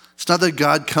 It's not that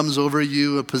God comes over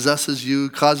you, possesses you,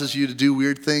 causes you to do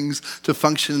weird things to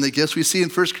function in the gifts. We see in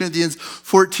 1 Corinthians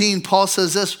 14, Paul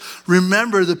says this,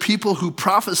 remember the people who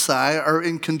prophesy are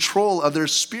in control of their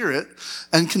spirit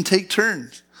and can take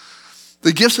turns.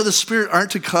 The gifts of the Spirit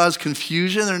aren't to cause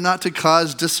confusion. They're not to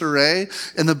cause disarray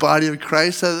in the body of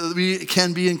Christ. That we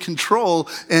can be in control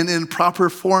and in proper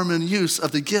form and use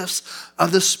of the gifts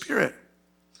of the Spirit.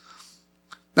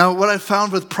 Now, what I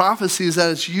found with prophecy is that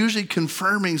it's usually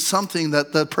confirming something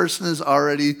that the person is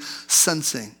already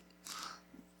sensing.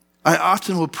 I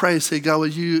often will pray, say, God, will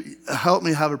you help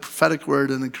me have a prophetic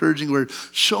word, an encouraging word?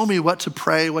 Show me what to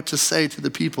pray, what to say to the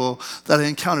people that I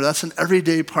encounter. That's an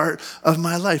everyday part of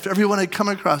my life. Everyone I come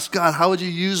across, God, how would you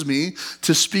use me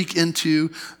to speak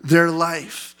into their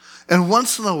life? And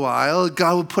once in a while,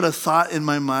 God will put a thought in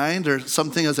my mind or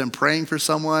something as I'm praying for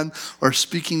someone or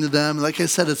speaking to them. Like I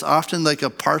said, it's often like a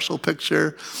partial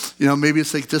picture. Maybe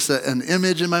it's like just an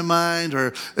image in my mind,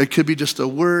 or it could be just a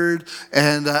word.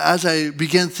 And as I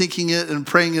begin thinking it and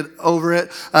praying it over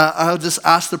it, I'll just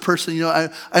ask the person,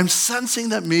 I'm sensing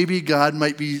that maybe God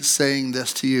might be saying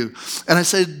this to you. And I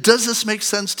say, does this make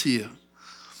sense to you?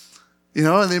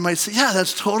 And they might say, yeah,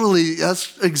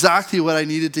 that's exactly what I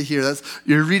needed to hear.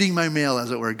 You're reading my mail,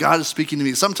 as it were. God is speaking to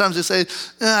me. Sometimes they say,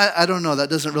 I don't know, that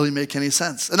doesn't really make any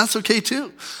sense. And that's okay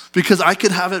too, because I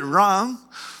could have it wrong,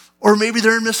 or maybe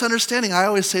they're in misunderstanding. I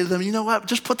always say to them, you know what,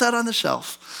 just put that on the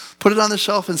shelf. Put it on the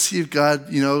shelf and see if God,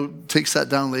 takes that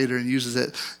down later and uses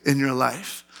it in your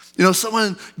life.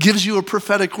 Someone gives you a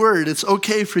prophetic word. It's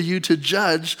okay for you to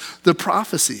judge the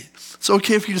prophecy. It's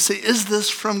okay for you to say, is this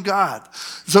from God?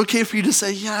 It's okay for you to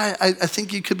say, yeah, I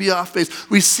think you could be off base.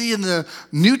 We see in the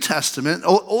New Testament,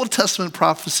 Old Testament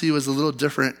prophecy was a little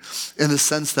different in the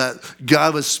sense that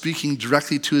God was speaking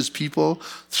directly to his people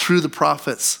through the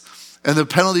prophets. And the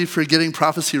penalty for getting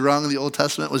prophecy wrong in the Old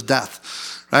Testament was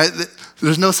death, right?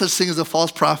 There's no such thing as a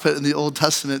false prophet in the Old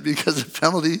Testament because the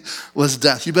penalty was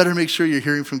death. You better make sure you're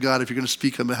hearing from God if you're going to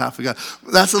speak on behalf of God.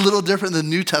 That's a little different than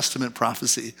New Testament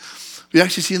prophecy. We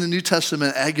actually see in the New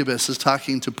Testament, Agabus is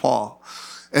talking to Paul.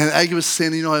 And Agabus is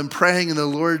saying, I'm praying and the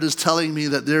Lord is telling me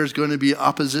that there's going to be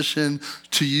opposition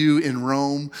to you in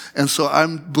Rome. And so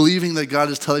I'm believing that God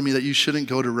is telling me that you shouldn't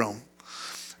go to Rome.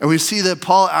 And we see that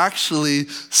Paul actually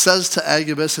says to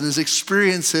Agabus, and his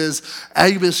experience is,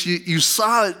 Agabus, you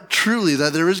saw it truly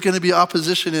that there is going to be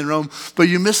opposition in Rome, but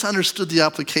you misunderstood the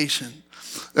application.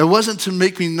 It wasn't to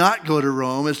make me not go to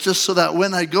Rome. It's just so that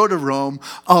when I go to Rome,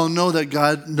 I'll know that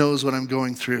God knows what I'm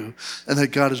going through and that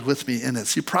God is with me in it.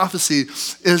 See, prophecy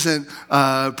isn't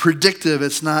predictive.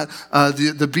 It's not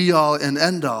the be-all and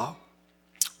end-all.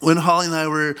 When Holly and I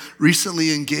were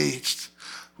recently engaged,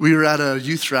 we were at a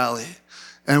youth rally,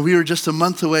 and we were just a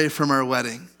month away from our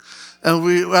wedding. And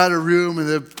we were at a room, and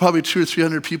there were probably 200 or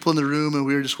 300 people in the room, and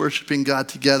we were just worshiping God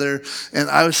together. And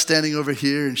I was standing over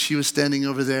here, and she was standing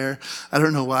over there. I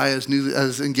don't know why,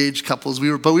 as engaged couples,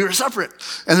 we were separate.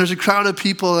 And there's a crowd of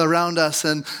people around us.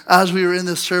 And as we were in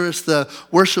this service, the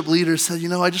worship leader said,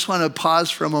 I just want to pause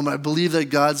for a moment. I believe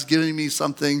that God's giving me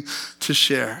something to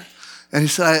share. And he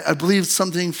said, I believe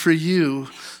something for you.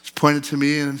 She pointed to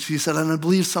me, and she said, and I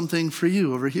believe something for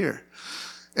you over here.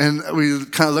 And we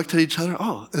kind of looked at each other.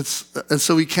 And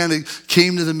so we kind of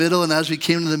came to the middle. And as we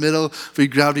came to the middle, we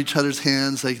grabbed each other's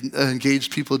hands like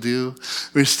engaged people do.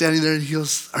 We were standing there, and he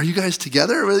goes, "Are you guys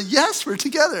together?" We're like, "Yes, we're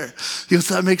together." He goes,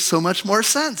 "That makes so much more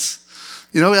sense."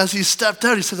 As he stepped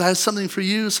out, he said, "I have something for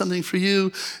you, something for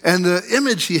you." And the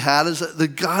image he had is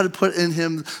that God had put in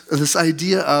him this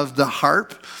idea of the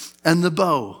harp and the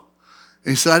bow.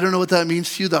 And he said, "I don't know what that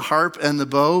means to you, the harp and the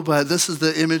bow, but this is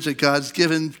the image that God's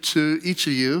given to each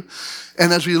of you."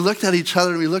 And as we looked at each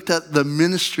other and we looked at the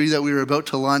ministry that we were about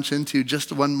to launch into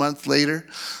just 1 month later,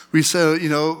 we said,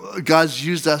 God's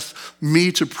used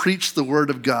me to preach the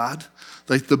word of God,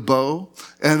 like the bow.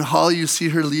 And Holly, you see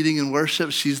her leading in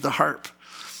worship, she's the harp.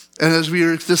 And as we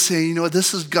were just saying,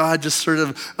 this is God just sort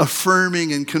of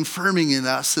affirming and confirming in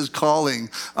us his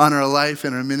calling on our life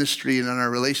and our ministry and on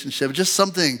our relationship. Just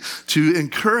something to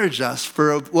encourage us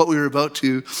for what we were about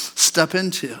to step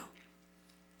into.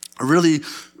 A really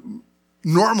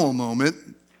normal moment,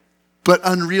 but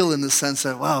unreal in the sense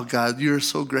that, wow, God, you're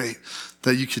so great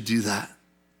that you could do that.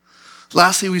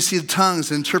 Lastly, we see the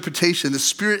tongues, interpretation. The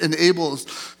Spirit enables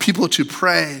people to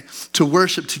pray, to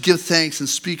worship, to give thanks, and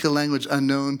speak a language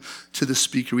unknown to the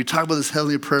speaker. We talked about this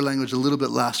heavenly prayer language a little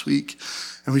bit last week,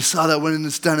 and we saw that when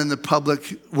it's done in the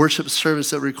public worship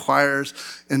service, it requires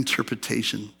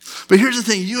interpretation. But here's the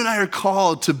thing, you and I are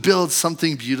called to build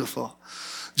something beautiful.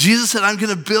 Jesus said, "I'm going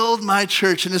to build my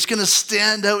church, and it's going to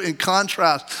stand out in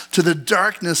contrast to the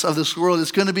darkness of this world.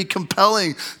 It's going to be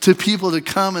compelling to people to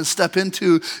come and step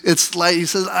into its light." He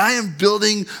says, "I am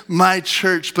building my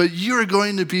church, but you're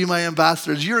going to be my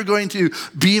ambassadors. You're going to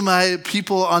be my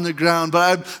people on the ground,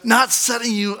 but I'm not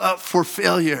setting you up for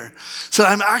failure. So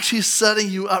I'm actually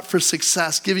setting you up for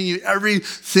success, giving you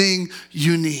everything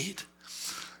you need."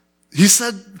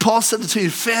 Paul said to you,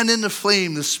 fan into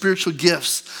flame the spiritual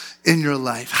gifts in your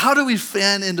life. How do we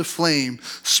fan into flame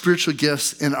spiritual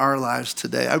gifts in our lives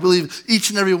today? I believe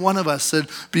each and every one of us should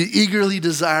be eagerly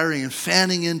desiring and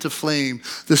fanning into flame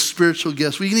the spiritual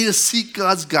gifts. We need to seek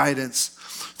God's guidance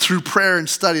through prayer and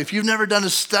study. If you've never done a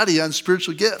study on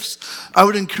spiritual gifts, I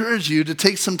would encourage you to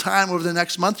take some time over the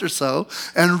next month or so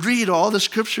and read all the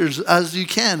scriptures as you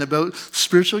can about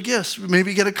spiritual gifts.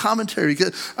 Maybe get a commentary.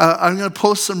 I'm going to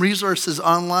post some resources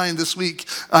online this week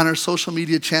on our social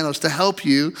media channels to help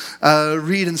you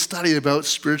read and study about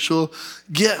spiritual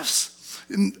gifts.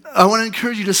 And I want to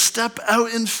encourage you to step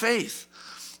out in faith.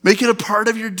 Make it a part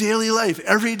of your daily life.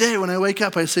 Every day when I wake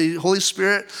up, I say, "Holy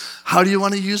Spirit, how do you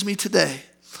want to use me today?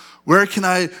 Where can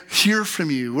I hear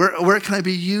from you? Where can I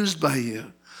be used by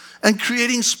you?" And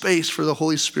creating space for the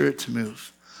Holy Spirit to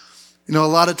move. A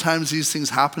lot of times these things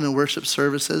happen in worship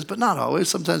services, but not always.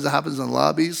 Sometimes it happens in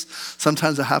lobbies.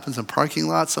 Sometimes it happens in parking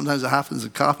lots. Sometimes it happens in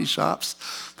coffee shops.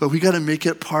 But we got to make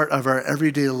it part of our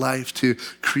everyday life to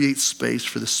create space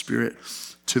for the Spirit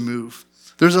to move.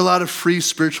 There's a lot of free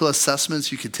spiritual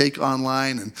assessments you can take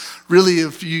online. And really,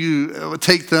 if you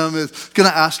take them, it's going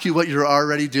to ask you what you're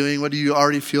already doing. What do you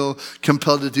already feel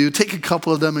compelled to do? Take a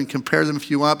couple of them and compare them if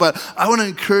you want. But I want to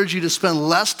encourage you to spend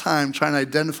less time trying to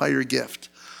identify your gift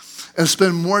and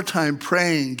spend more time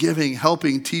praying, giving,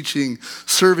 helping, teaching,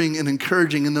 serving, and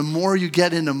encouraging. And the more you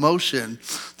get into motion,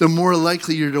 the more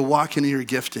likely you're to walk into your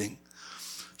gifting.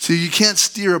 See, you can't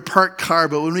steer a parked car,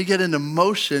 but when we get into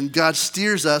motion, God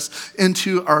steers us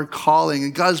into our calling.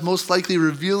 And God is most likely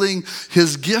revealing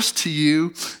his gifts to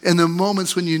you in the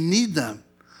moments when you need them.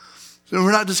 So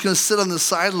we're not just going to sit on the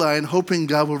sideline hoping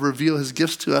God will reveal his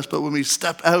gifts to us, but when we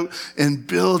step out and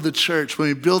build the church, when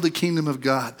we build the kingdom of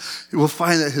God, we'll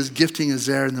find that his gifting is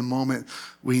there in the moment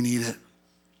we need it.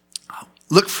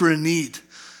 Look for a need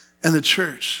in the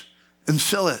church and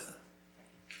fill it.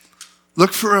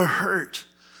 Look for a hurt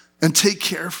and take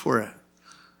care for it.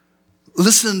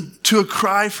 Listen to a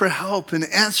cry for help and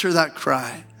answer that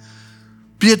cry.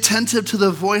 Be attentive to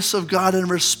the voice of God and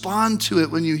respond to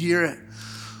it when you hear it.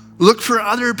 Look for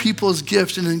other people's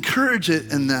gift and encourage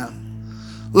it in them.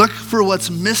 Look for what's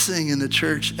missing in the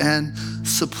church and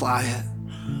supply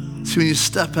it. So when you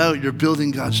step out, you're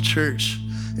building God's church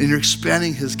and you're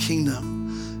expanding his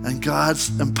kingdom, and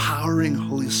God's empowering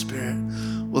Holy Spirit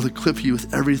will equip you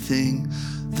with everything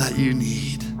that you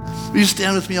need. Will you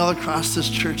stand with me all across this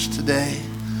church today?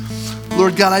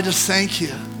 Lord God, I just thank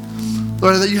you,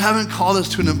 Lord, that you haven't called us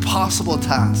to an impossible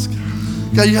task.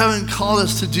 God, you haven't called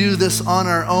us to do this on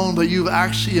our own, but you've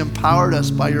actually empowered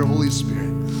us by your Holy Spirit.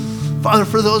 Father,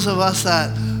 for those of us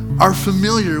that are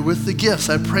familiar with the gifts,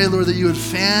 I pray, Lord, that you would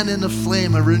fan in the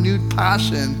flame a renewed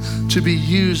passion to be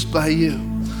used by you.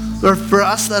 Lord, for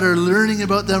us that are learning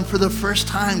about them for the first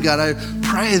time, God, I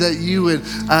pray that you would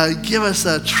give us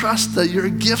a trust that your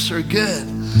gifts are good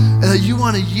and that you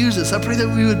want to use us. I pray that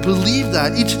we would believe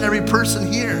that, each and every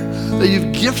person here, that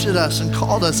you've gifted us and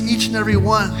called us, each and every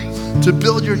one, to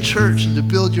build your church and to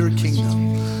build your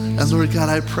kingdom. And Lord God,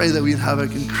 I pray that we'd have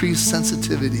an increased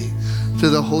sensitivity to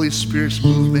the Holy Spirit's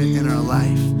movement in our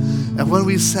life. And when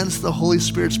we sense the Holy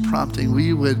Spirit's prompting,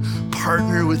 we would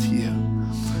partner with you.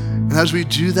 And as we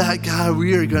do that, God,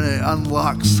 we are going to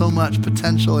unlock so much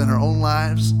potential in our own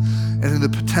lives and in the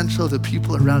potential of the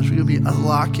people around us. We're going to be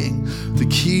unlocking the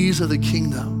keys of the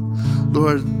kingdom.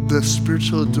 Lord, the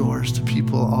spiritual doors to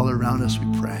people all around us,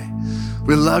 we pray.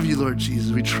 We love you, Lord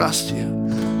Jesus. We trust you.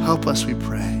 Help us, we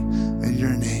pray. In your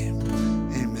name.